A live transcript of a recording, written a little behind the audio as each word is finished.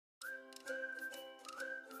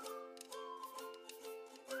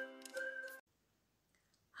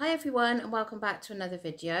Hi everyone and welcome back to another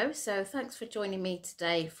video. So thanks for joining me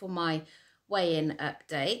today for my weigh-in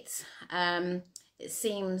update. It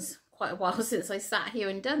seems quite a while since I sat here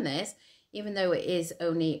and done this, even though it is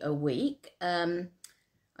only a week. I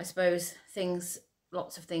suppose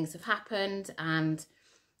lots of things have happened, and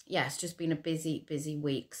yeah, it's just been a busy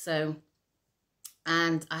week.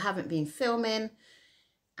 And I haven't been filming,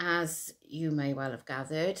 as you may well have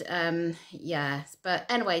gathered. Yes, but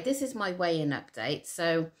anyway, this is my weigh-in update.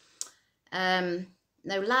 So now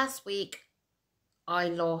last week I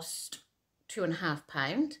lost 2.5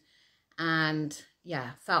 pounds, and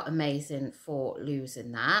yeah, felt amazing for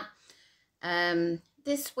losing that.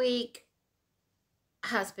 This week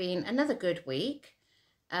has been another good week.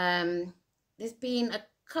 There's been a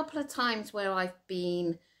couple of times where I've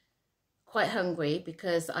been quite hungry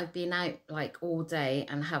because I've been out like all day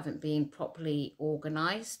and haven't been properly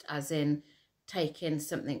organised, as in taking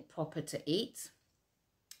something proper to eat.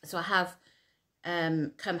 So I have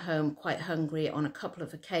come home quite hungry on a couple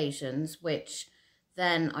of occasions, which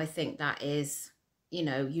then I think that is, you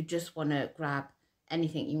know, you just want to grab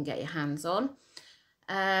anything you can get your hands on.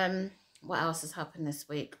 What else has happened this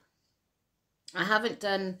week? I haven't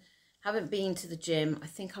been to the gym. I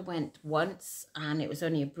think I went once and it was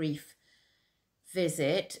only a brief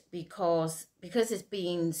visit because it's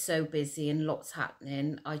been so busy and lots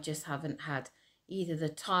happening. I just haven't had either the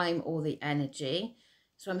time or the energy.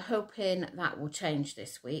 So I'm hoping that will change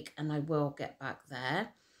this week and I will get back there.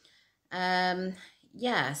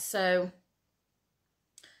 Yeah, so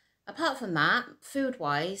apart from that,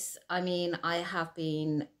 food-wise, I mean, I have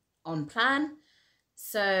been on plan.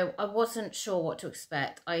 So I wasn't sure what to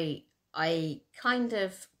expect. I kind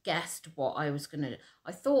of guessed what I was going to do.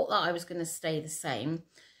 I thought that I was going to stay the same.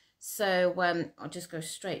 So I'll just go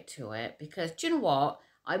straight to it, because do you know what?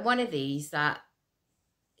 I'm one of these that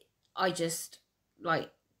I just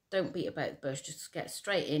like don't beat about the bush, just get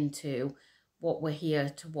straight into what we're here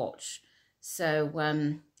to watch. So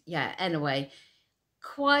yeah, anyway,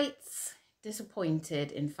 quite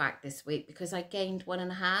disappointed in fact this week because I gained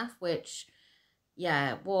 1.5, which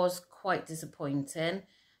yeah, was quite disappointing.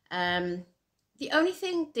 The only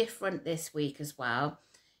thing different this week as well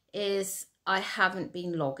is I haven't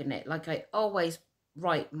been logging it. Like I always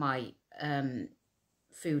write my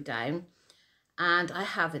food down, and I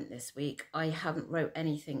haven't this week. I haven't wrote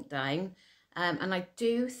anything down, and I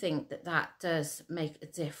do think that that does make a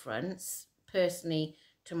difference personally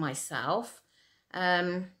to myself.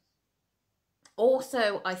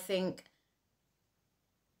 Also, I think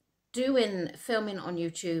filming on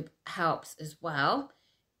YouTube helps as well,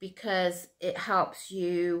 because it helps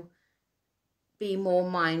you be more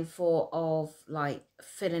mindful of like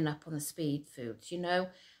filling up on the speed foods, you know,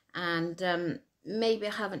 and maybe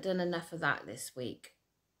I haven't done enough of that this week.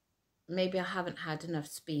 Maybe I haven't had enough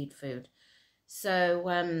speed food.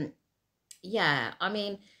 So yeah, I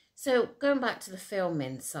mean, so going back to the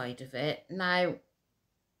filming side of it now,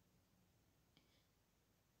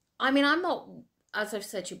 I mean, I'm not, as I've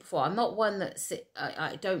said to you before, I'm not one that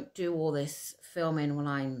I don't do all this filming when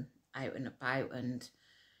I'm out and about and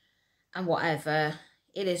whatever.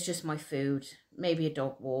 It is just my food, maybe a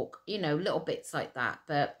dog walk, you know, little bits like that.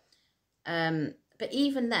 But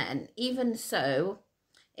even then, even so,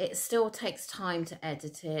 it still takes time to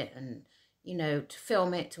edit it and, you know, to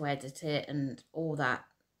film it, to edit it and all that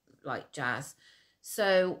like jazz.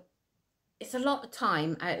 So it's a lot of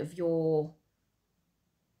time out of your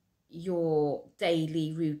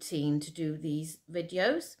daily routine to do these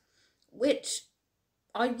videos, which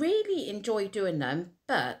I really enjoy doing them.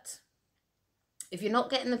 But if you're not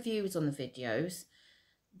getting the views on the videos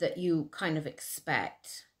that you kind of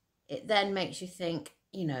expect, it then makes you think,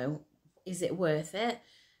 you know, is it worth it?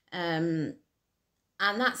 And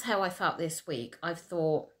that's how I felt this week. I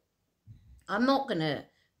thought, I'm not gonna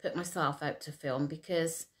put myself out to film,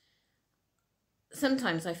 because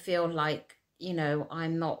sometimes I feel like, you know,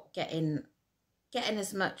 I'm not getting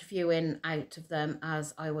as much viewing out of them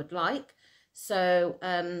as I would like. So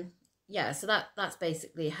yeah, so that's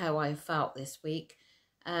basically how I felt this week.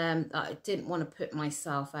 I didn't want to put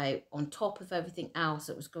myself out on top of everything else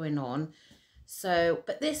that was going on. So,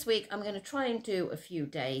 but this week I'm going to try and do a few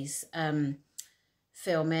days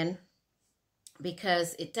filming,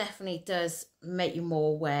 because it definitely does make you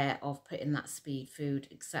more aware of putting that speed food,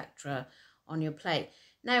 etc., on your plate.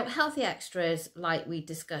 Now, healthy extras, like we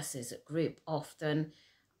discuss as a group often,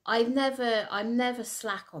 I'm never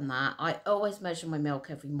slack on that. I always measure my milk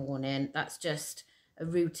every morning. That's just a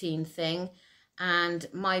routine thing. And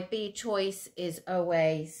my B choice is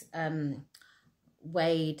always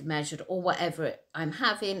weighed, measured, or whatever I'm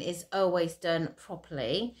having is always done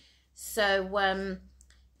properly. So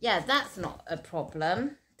yeah, that's not a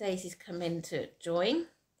problem. Daisy's come in to join.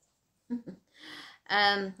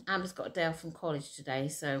 Amber's got a day off from college today,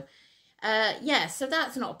 so yeah, so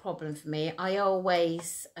that's not a problem for me. I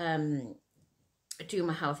always do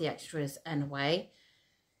my healthy extras anyway.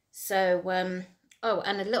 So oh,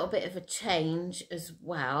 and a little bit of a change as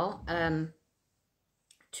well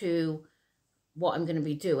to what I'm going to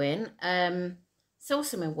be doing. Still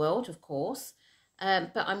Swimming World, of course,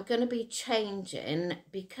 but I'm going to be changing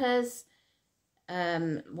because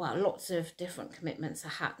well, lots of different commitments are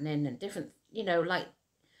happening and different, you know, like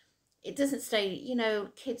it doesn't stay, you know,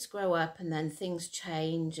 kids grow up and then things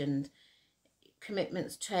change and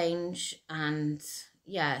commitments change, and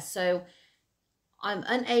yeah, so I'm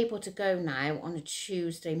unable to go now on a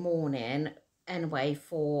Tuesday morning anyway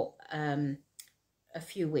for a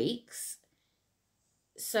few weeks.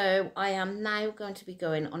 So I am now going to be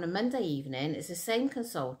going on a Monday evening. It's the same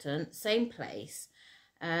consultant, same place,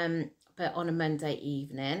 but on a Monday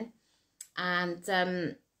evening.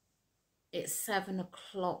 And it's 7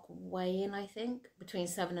 o'clock weigh-in, I think, between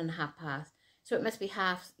 7 and past. So it must be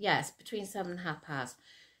yes, between 7 and past.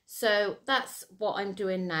 So that's what I'm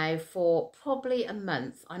doing now for probably a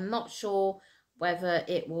month. I'm not sure whether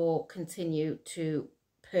it will continue to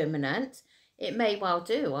permanent. It may well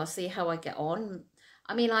do. I'll see how I get on.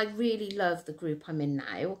 I mean, I really love the group I'm in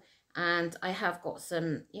now, and I have got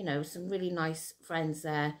some, you know, some really nice friends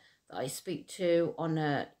there that I speak to on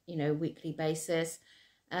a, you know, weekly basis.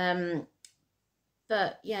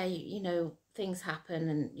 But yeah, you know, things happen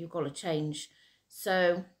and you've got to change.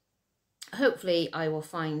 So hopefully I will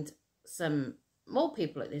find some more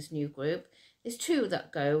people at this new group. There's 2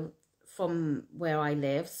 that go from where I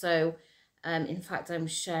live. So in fact, I'm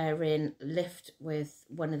sharing lift with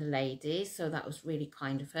one of the ladies. So that was really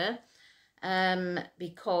kind of her.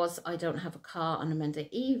 Because I don't have a car on a Monday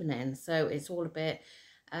evening. So it's all a bit,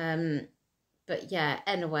 but yeah,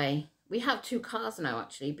 anyway, we have 2 cars now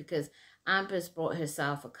actually, because Amber's brought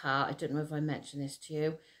herself a car. I don't know if I mentioned this to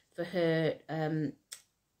you, for her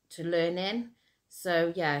to learn in.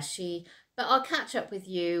 So yeah, but I'll catch up with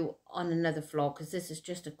you on another vlog, because this is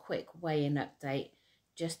just a quick weigh-in update,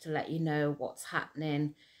 just to let you know what's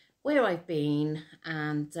happening, where I've been,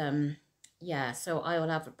 and yeah, so I will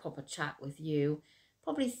have a proper chat with you.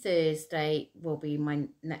 Probably Thursday will be my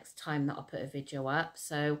next time that I'll put a video up.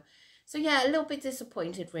 So yeah, a little bit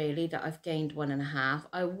disappointed really that I've gained 1.5.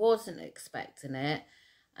 I wasn't expecting it.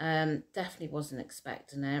 Definitely wasn't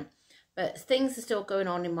expecting it. But things are still going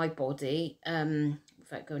on in my body,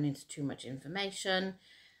 without going into too much information.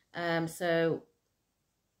 So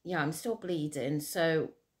yeah, I'm still bleeding. So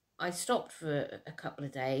I stopped for a couple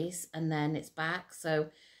of days and then it's back. So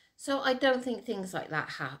I don't think things like that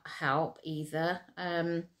help either.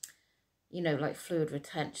 You know, like fluid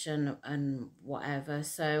retention and whatever.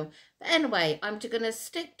 So, but anyway, I'm just going to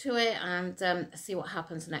stick to it and see what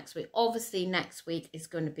happens next week. Obviously, next week is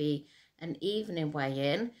going to be an evening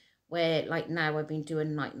weigh-in, where like now I've been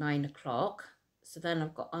doing like 9 o'clock. So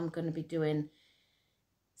then I'm going to be doing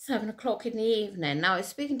 7 o'clock in the evening. Now I was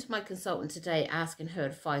speaking to my consultant today, asking her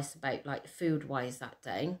advice about like food-wise that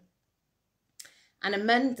day. And a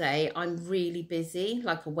Monday, I'm really busy.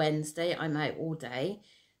 Like a Wednesday, I'm out all day.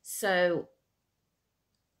 So,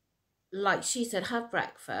 like she said, have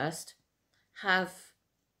breakfast, did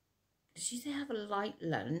she say have a light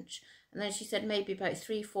lunch? And then she said maybe about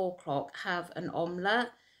 3-4 o'clock, have an omelette.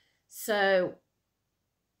 So,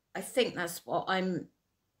 I think that's what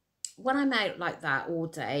when I'm out like that all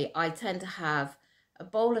day, I tend to have a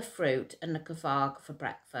bowl of fruit and a kvarg for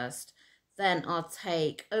breakfast. Then I'll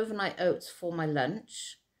take overnight oats for my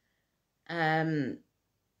lunch,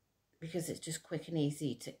 because it's just quick and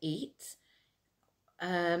easy to eat.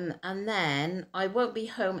 And then I won't be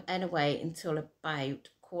home anyway until about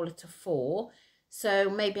 3:45. So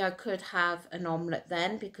maybe I could have an omelette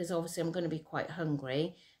then, because obviously I'm going to be quite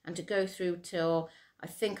hungry. And to go through till, I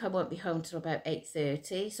think I won't be home till about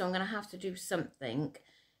 8:30. So I'm going to have to do something.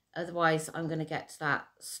 Otherwise, I'm going to get to that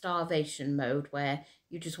starvation mode where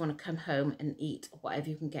you just want to come home and eat whatever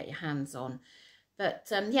you can get your hands on.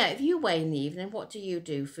 But yeah, if you weigh in the evening, what do you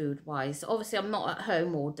do food-wise? Obviously, I'm not at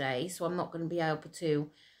home all day, so I'm not going to be able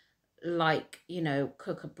to, like, you know,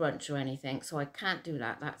 cook a brunch or anything. So I can't do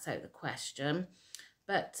that. That's out of the question.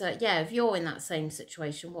 But yeah, if you're in that same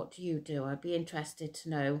situation, what do you do? I'd be interested to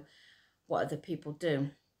know what other people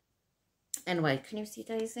do. Anyway, can you see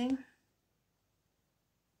Daisy?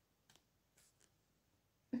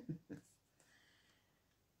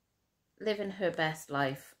 Living her best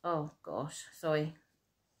life. Oh gosh, sorry.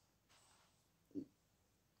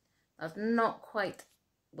 That's not quite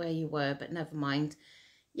where you were, but never mind.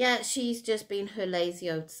 Yeah, she's just been her lazy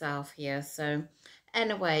old self here. So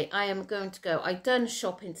anyway, I am going to go. I've done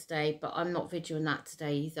shopping today, but I'm not videoing that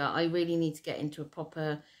today either. I really need to get into a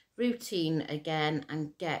proper routine again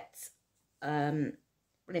and get, well,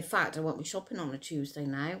 in fact, I won't be shopping on a Tuesday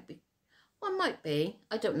now. Well, I might be.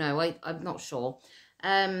 I don't know. I'm not sure.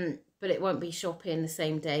 But it won't be shopping the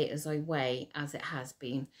same day as I weigh as it has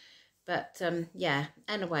been. But yeah,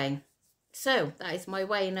 anyway. So that is my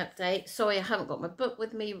weighing update. Sorry, I haven't got my book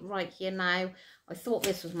with me right here now. I thought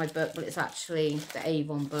this was my book, but it's actually the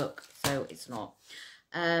Avon book, so it's not.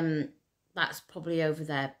 That's probably over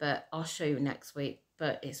there, but I'll show you next week.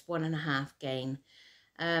 But it's 1.5 gain.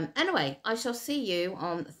 Anyway, I shall see you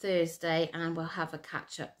on Thursday and we'll have a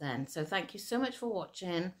catch up then. So thank you so much for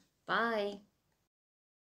watching. Bye.